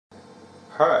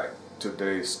Hi,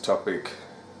 today's topic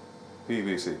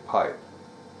PVC pipe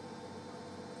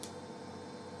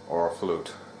or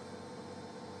flute.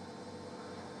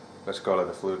 Let's call it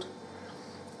a flute.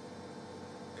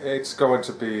 It's going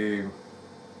to be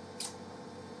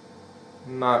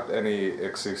not any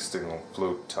existing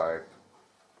flute type.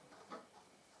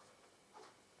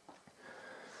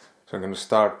 So I'm going to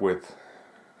start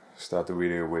the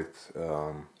video with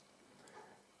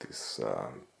this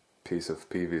piece of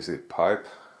PVC pipe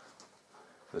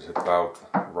that's about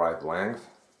right length,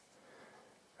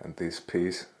 and this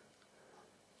piece,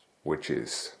 which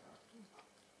is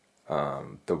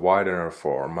the widener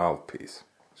for mouthpiece.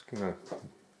 Just gonna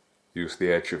use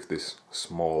the edge of this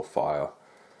small file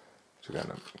to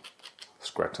kind of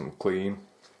scratch them clean.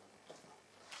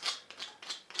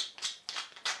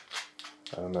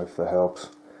 I don't know if that helps.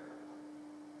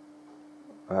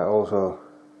 I also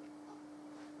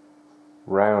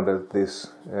rounded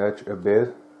this edge a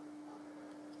bit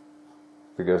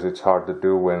because it's hard to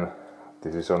do when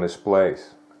this is on its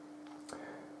place.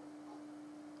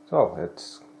 So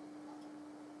it's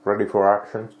ready for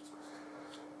action,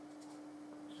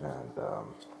 and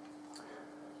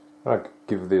I'll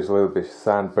give this a little bit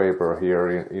sandpaper here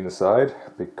inside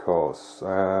because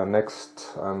next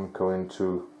I'm going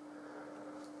to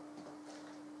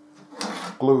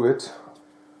glue it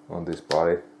on this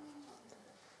body.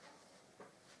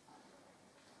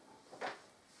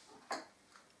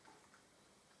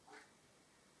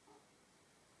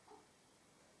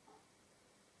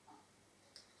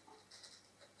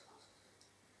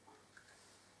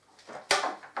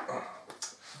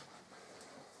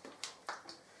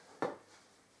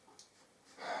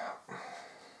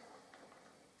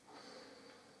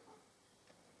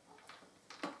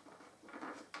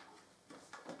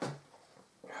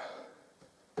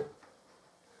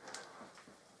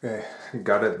 Okay,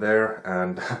 got it there,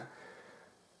 and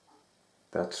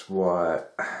that's why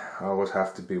I always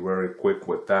have to be very quick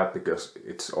with that, because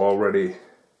it's already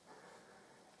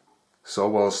so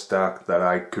well stuck that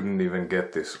I couldn't even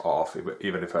get this off.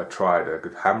 Even if I tried, I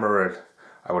could hammer it,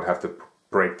 I would have to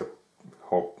break the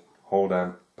whole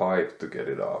damn pipe to get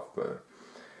it off, but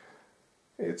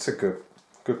it's a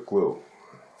good glue.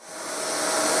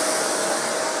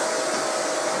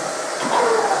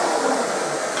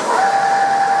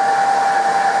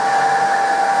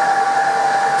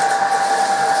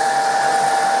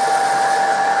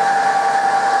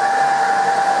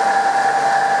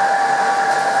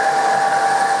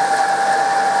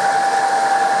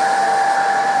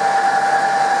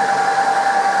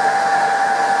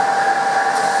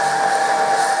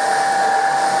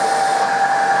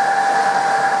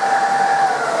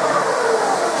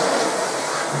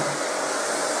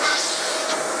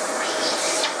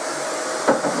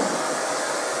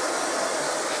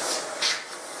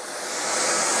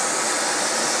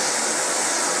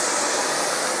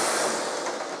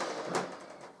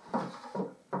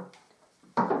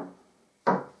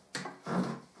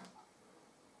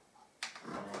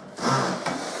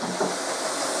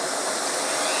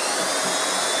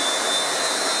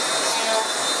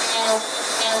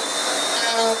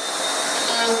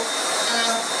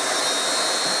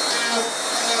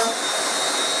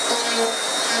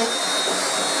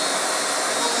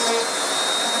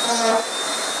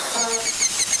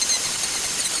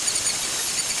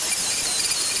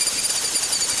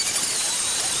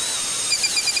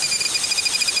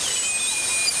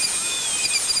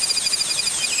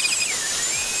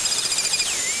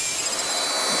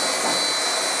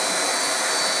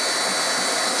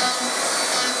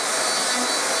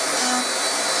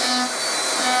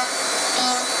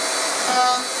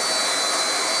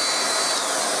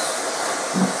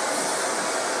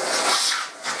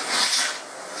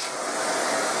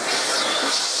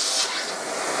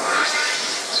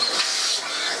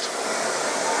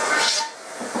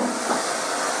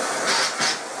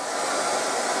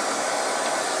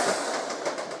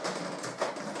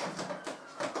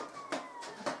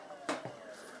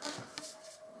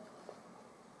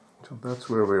 So that's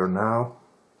where we are now.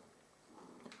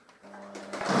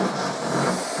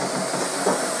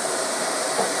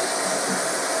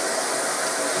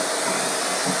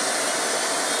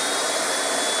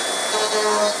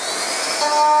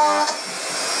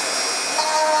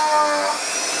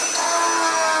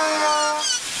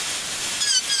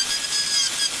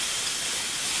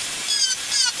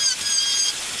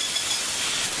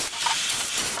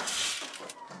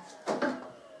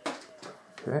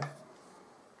 Okay.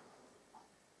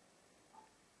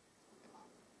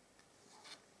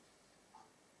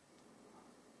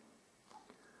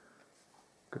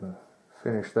 Gonna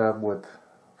finish that with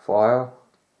file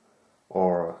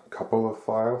or a couple of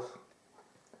files.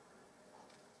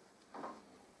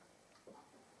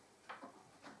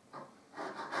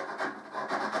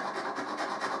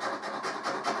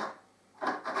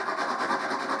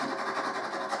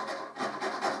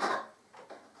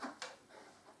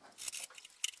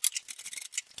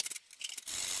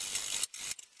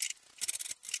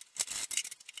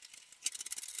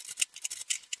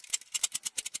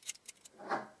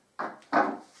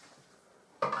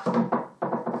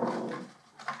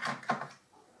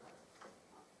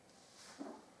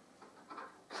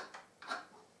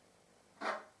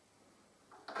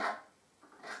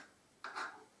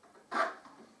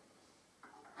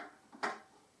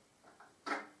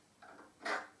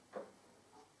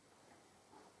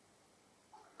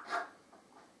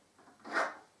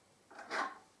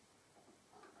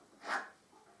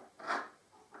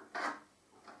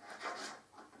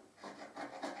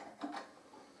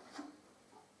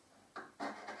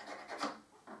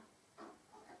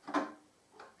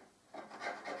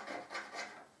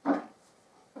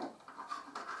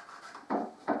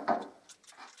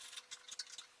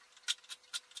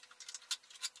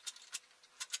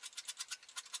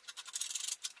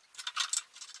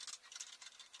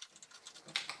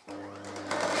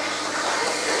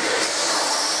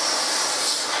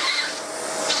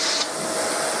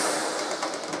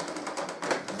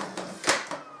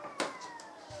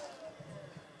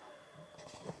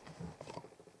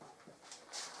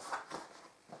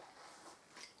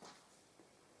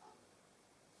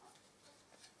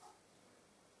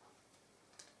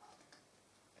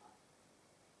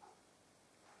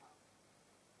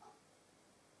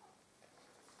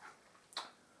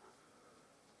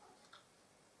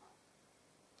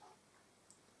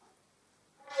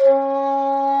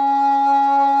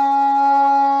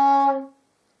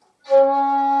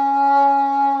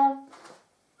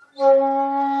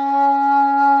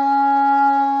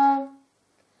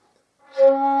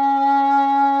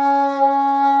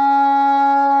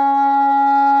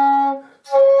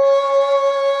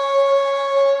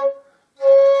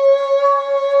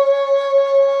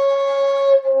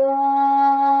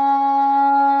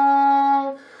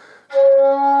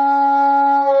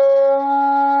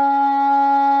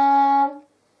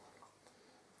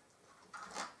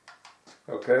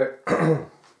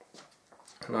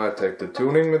 take the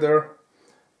tuning meter.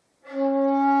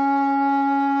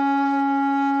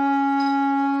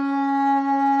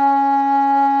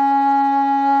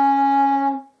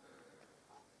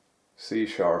 C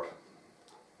sharp.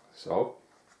 So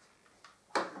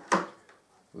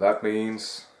that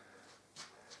means,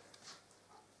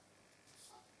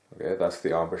 okay, that's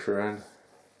the embouchure end.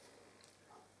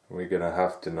 We're gonna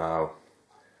have to now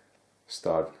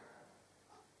start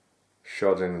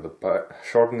shortening the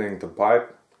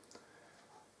pipe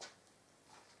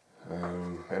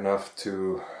enough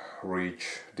to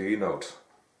reach D note.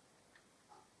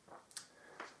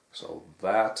 So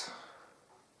that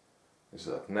is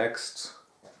up next.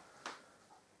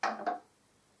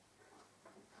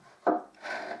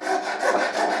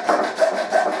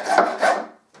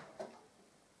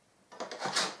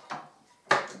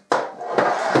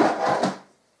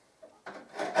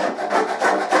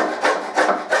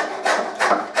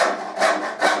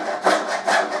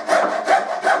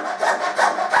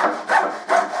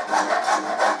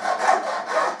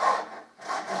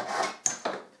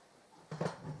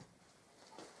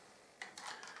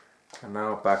 And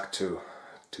now back to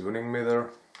tuning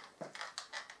meter.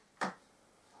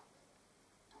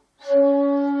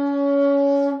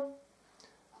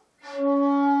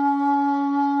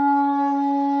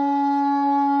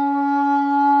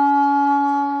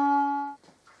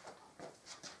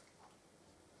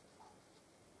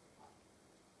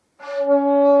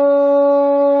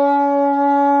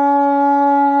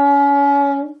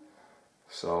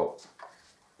 So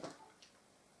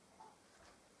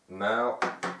now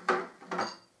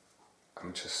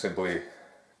I'm just simply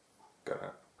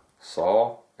gonna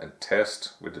saw and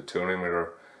test with the tuning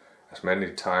meter as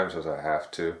many times as I have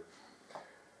to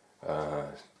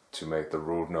make the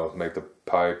root note, make the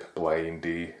pipe play in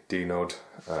D note,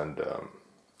 and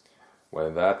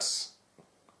when that's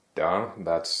done,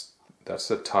 that's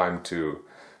the time to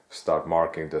start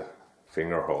marking the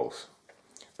finger holes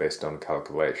based on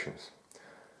calculations.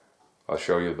 I'll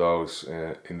show you those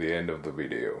in the end of the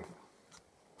video.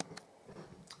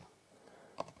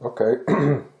 Okay,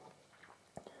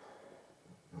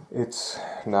 it's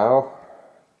now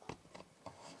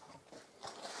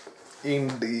in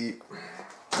the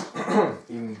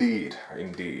indeed.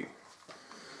 Okay.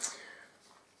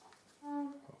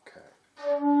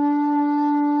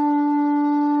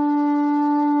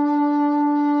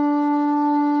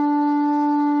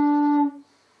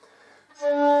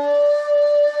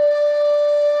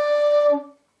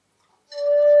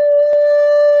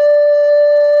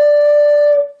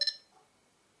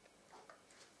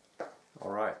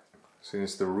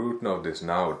 Since the root note is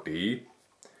now D,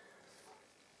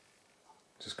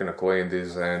 just gonna clean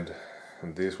this end,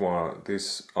 and this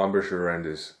embouchure end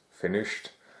is finished.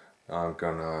 I'm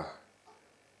gonna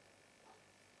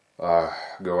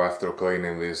go after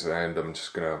cleaning this end. I'm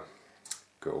just gonna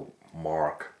go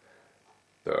mark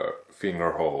the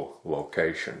finger hole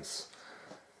locations,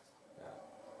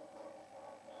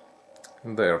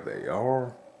 and there they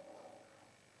are.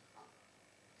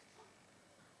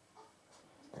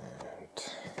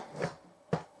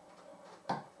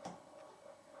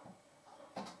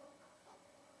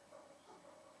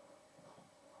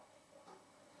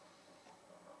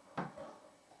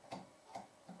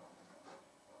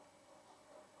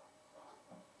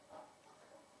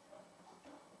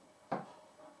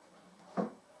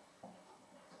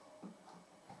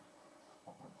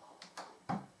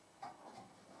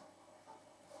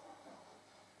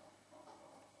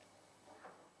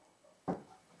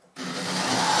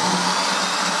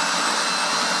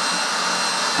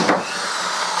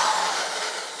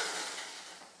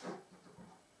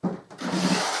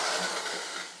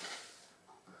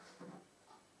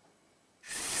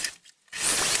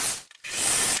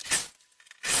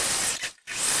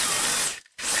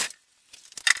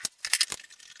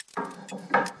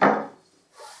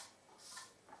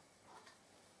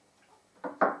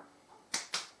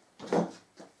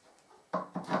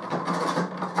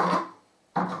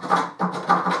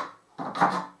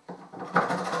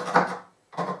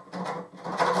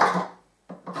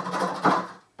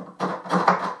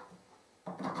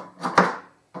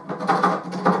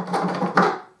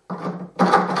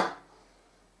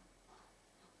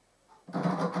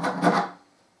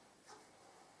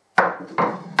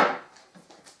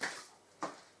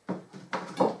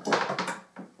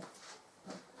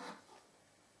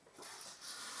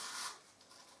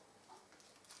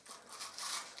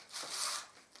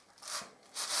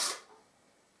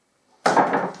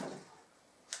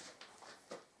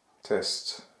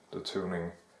 Test the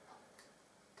tuning.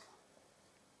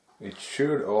 It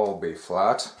should all be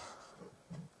flat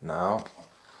now.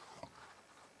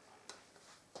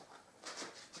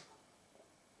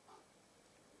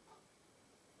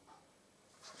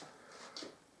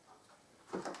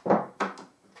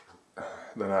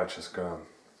 then I just gonna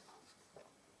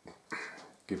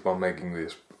keep on making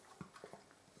these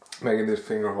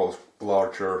finger holes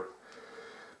larger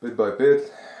bit by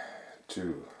bit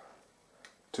to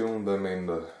tune them in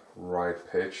the right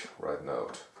pitch, right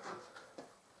note.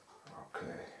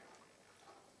 Okay.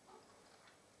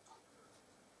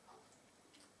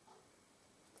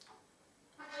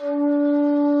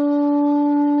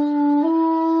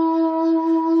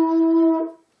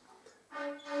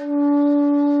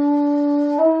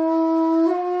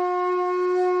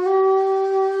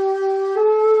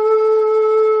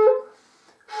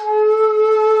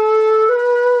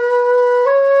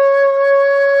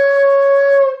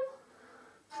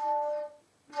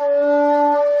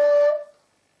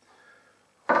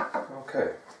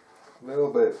 Okay, a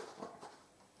little bit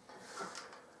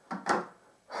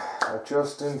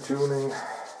adjusting, tuning,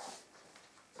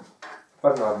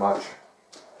 but not much.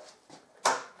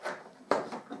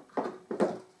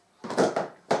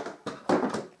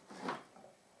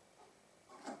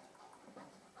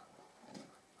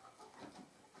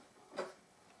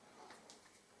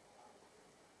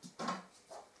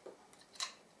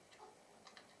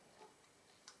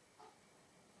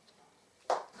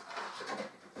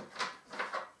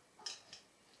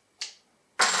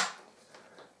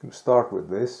 You start with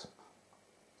this.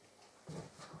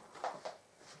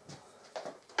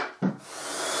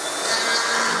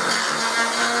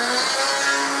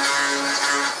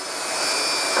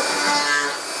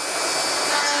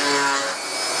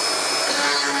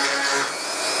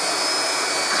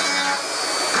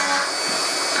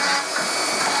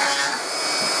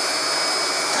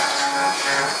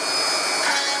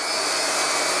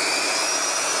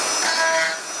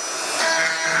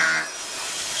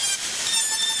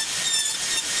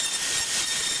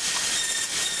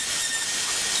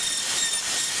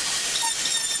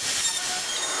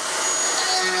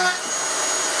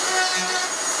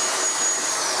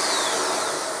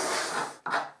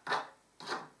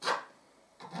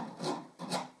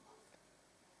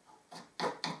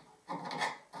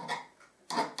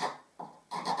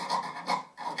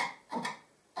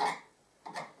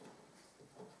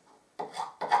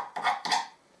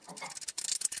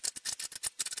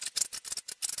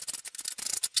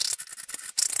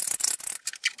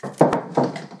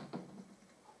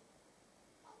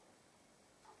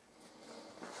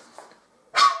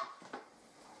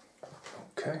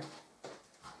 Okay.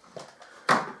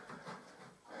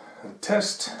 And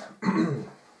test.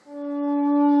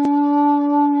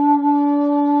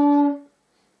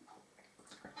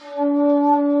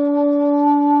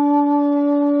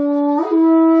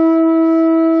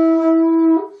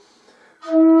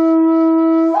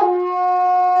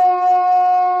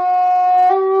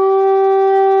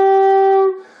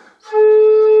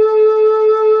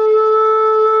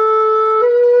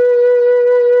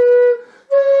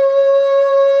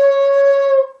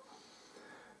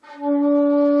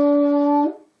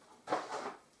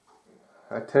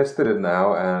 I tested it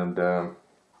now, and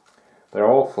they're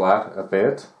all flat a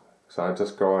bit, so I'm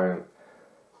just going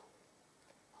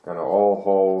kind of all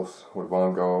holes with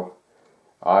one go.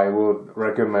 I would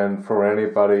recommend for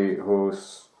anybody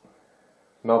who's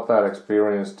not that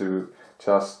experienced to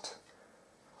just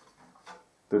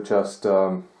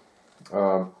drill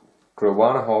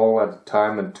one hole at a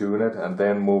time and tune it, and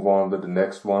then move on to the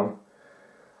next one.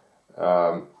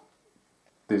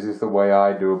 This is the way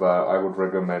I do, but I would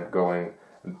recommend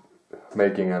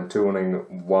making and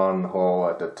tuning one hole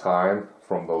at a time,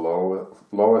 from the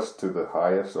lowest to the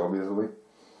highest, obviously.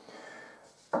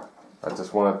 I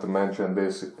just wanted to mention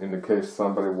this in the case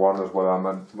somebody wonders what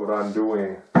I'm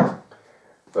doing,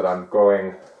 that I'm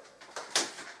going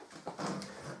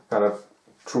kind of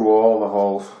through all the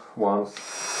holes once.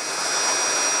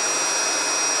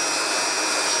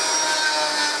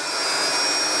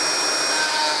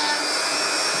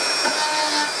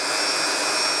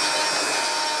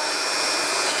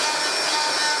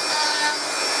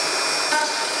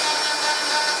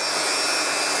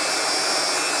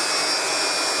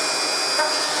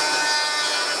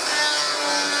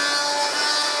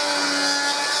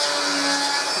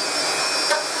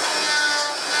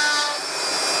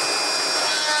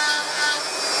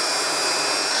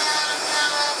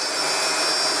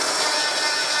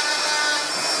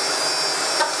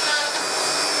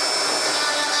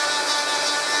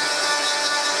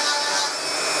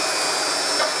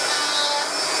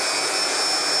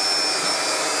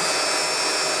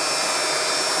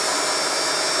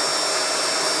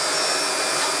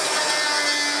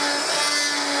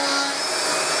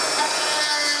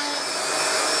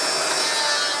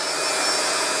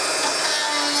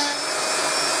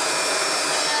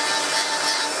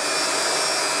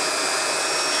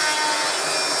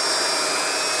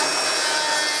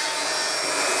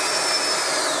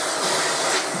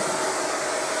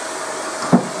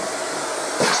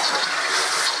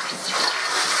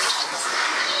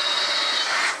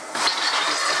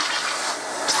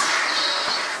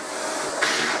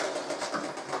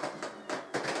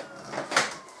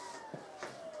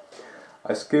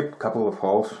 I skipped a couple of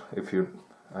holes. If you,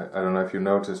 I don't know if you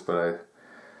noticed, but I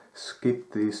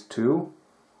skipped these two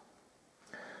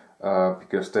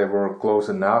because they were close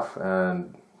enough,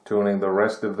 and tuning the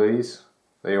rest of these,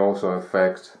 they also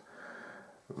affect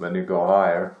when you go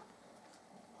higher.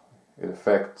 It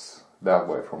affects that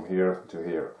way from here to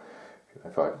here.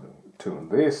 If I tune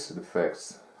this, it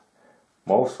affects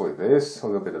mostly this, a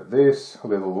little bit of this, a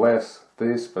little less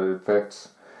this, but it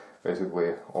affects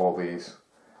basically all these.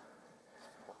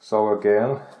 So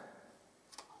again,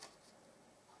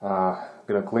 I'm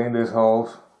gonna clean these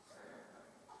holes,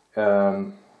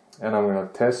 and I'm gonna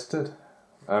test it,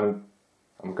 and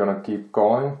I'm gonna keep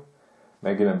going,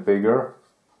 making it bigger,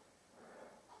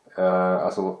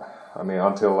 until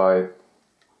I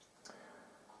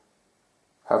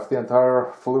have the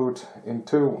entire flute in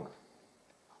tune.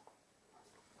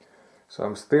 So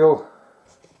I'm still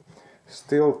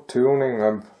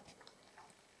tuning.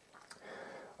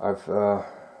 I've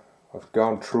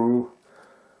gone through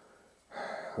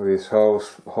these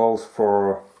holes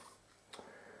for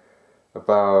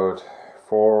about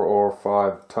 4 or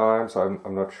 5 times. I'm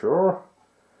not sure.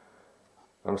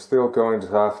 I'm still going to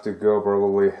have to go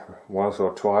probably once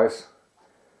or twice.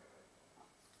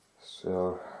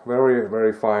 So very,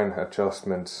 very fine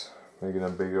adjustments, making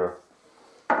them bigger.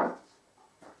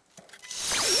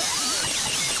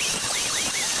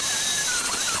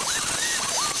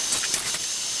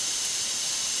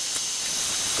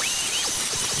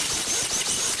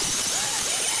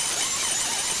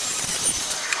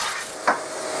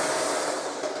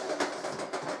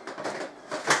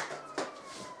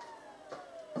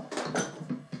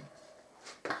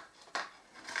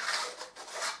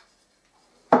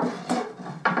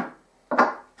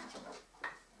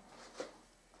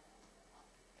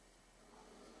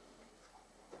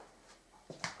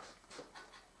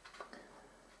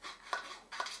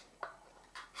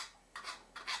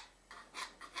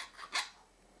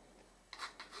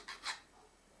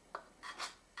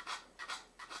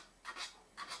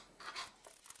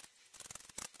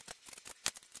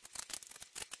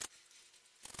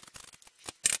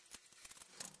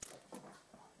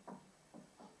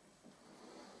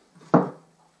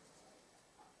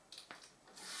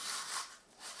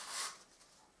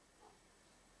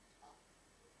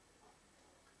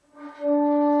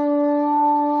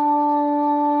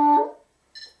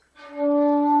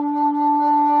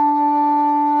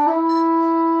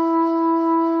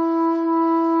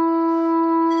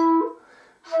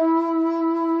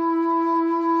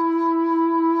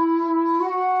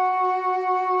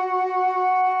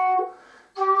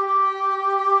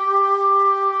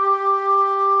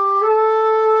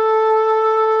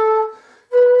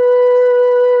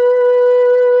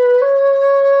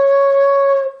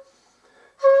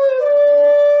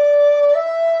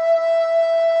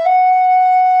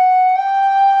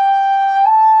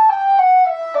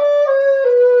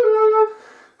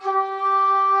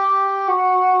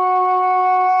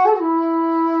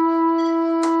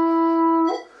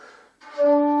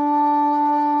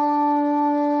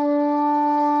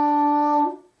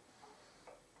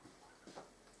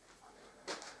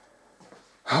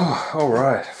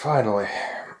 Alright, finally.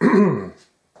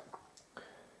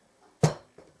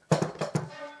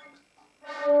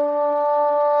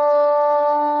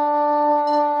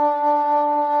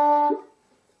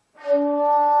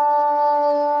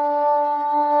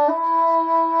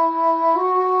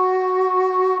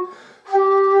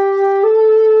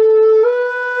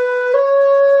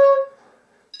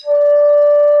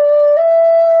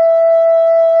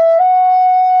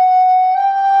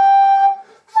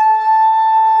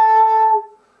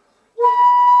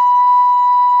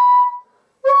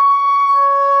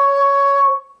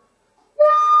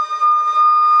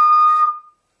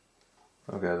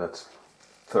 Okay, that's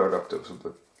third octaves, a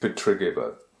bit tricky,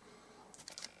 but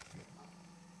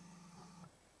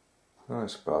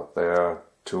nice about there.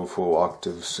 2 full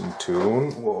octaves in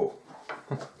tune. Whoa.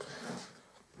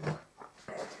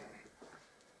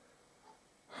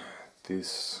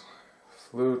 This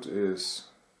flute is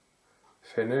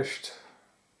finished,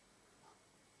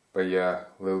 but yeah,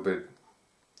 a little bit.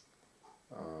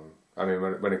 I mean,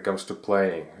 when it comes to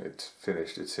playing, it's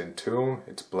finished. It's in tune,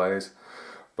 it plays,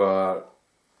 but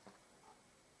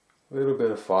a little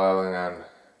bit of filing and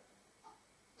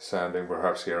sanding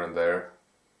perhaps here and there,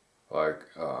 like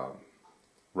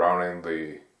rounding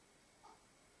the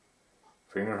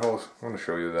finger holes. I'm going to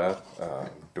show you that,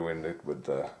 doing it with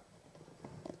the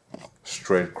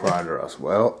straight grinder as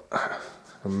well.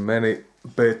 Many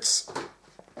bits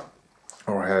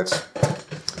or heads.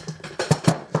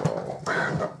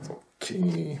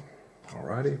 Okay,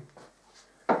 alrighty.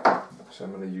 So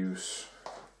I'm going to use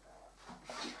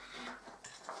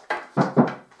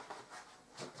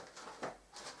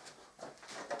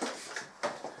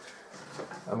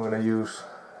going to use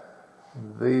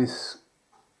this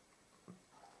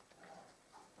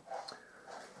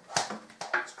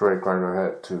straight grinder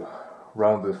head to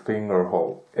round the finger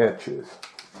hole edges.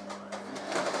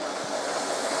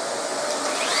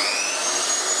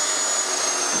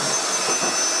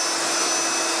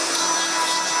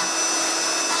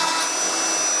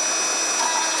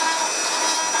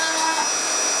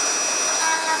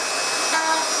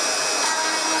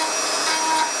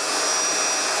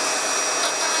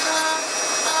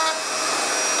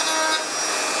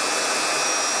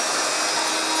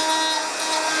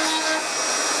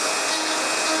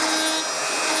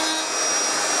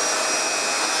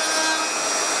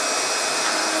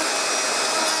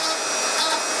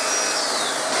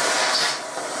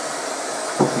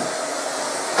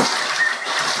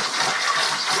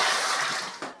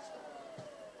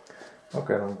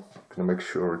 Okay, I'm gonna make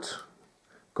sure it's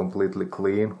completely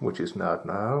clean, which is not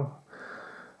now.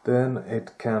 Then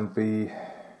it can be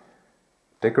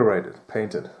decorated,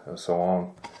 painted, and so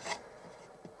on.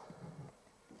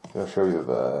 I'll show you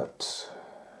that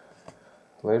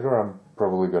later. I'm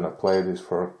probably gonna play this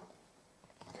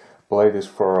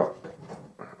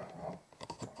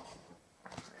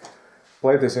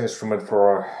instrument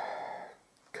for a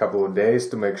couple of days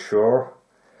to make sure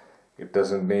it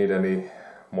doesn't need any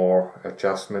more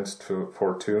adjustments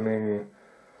for tuning,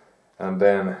 and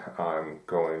then I'm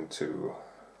going to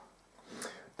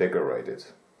decorate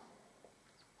it.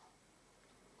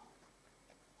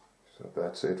 So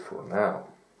that's it for now.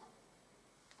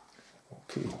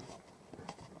 Okay.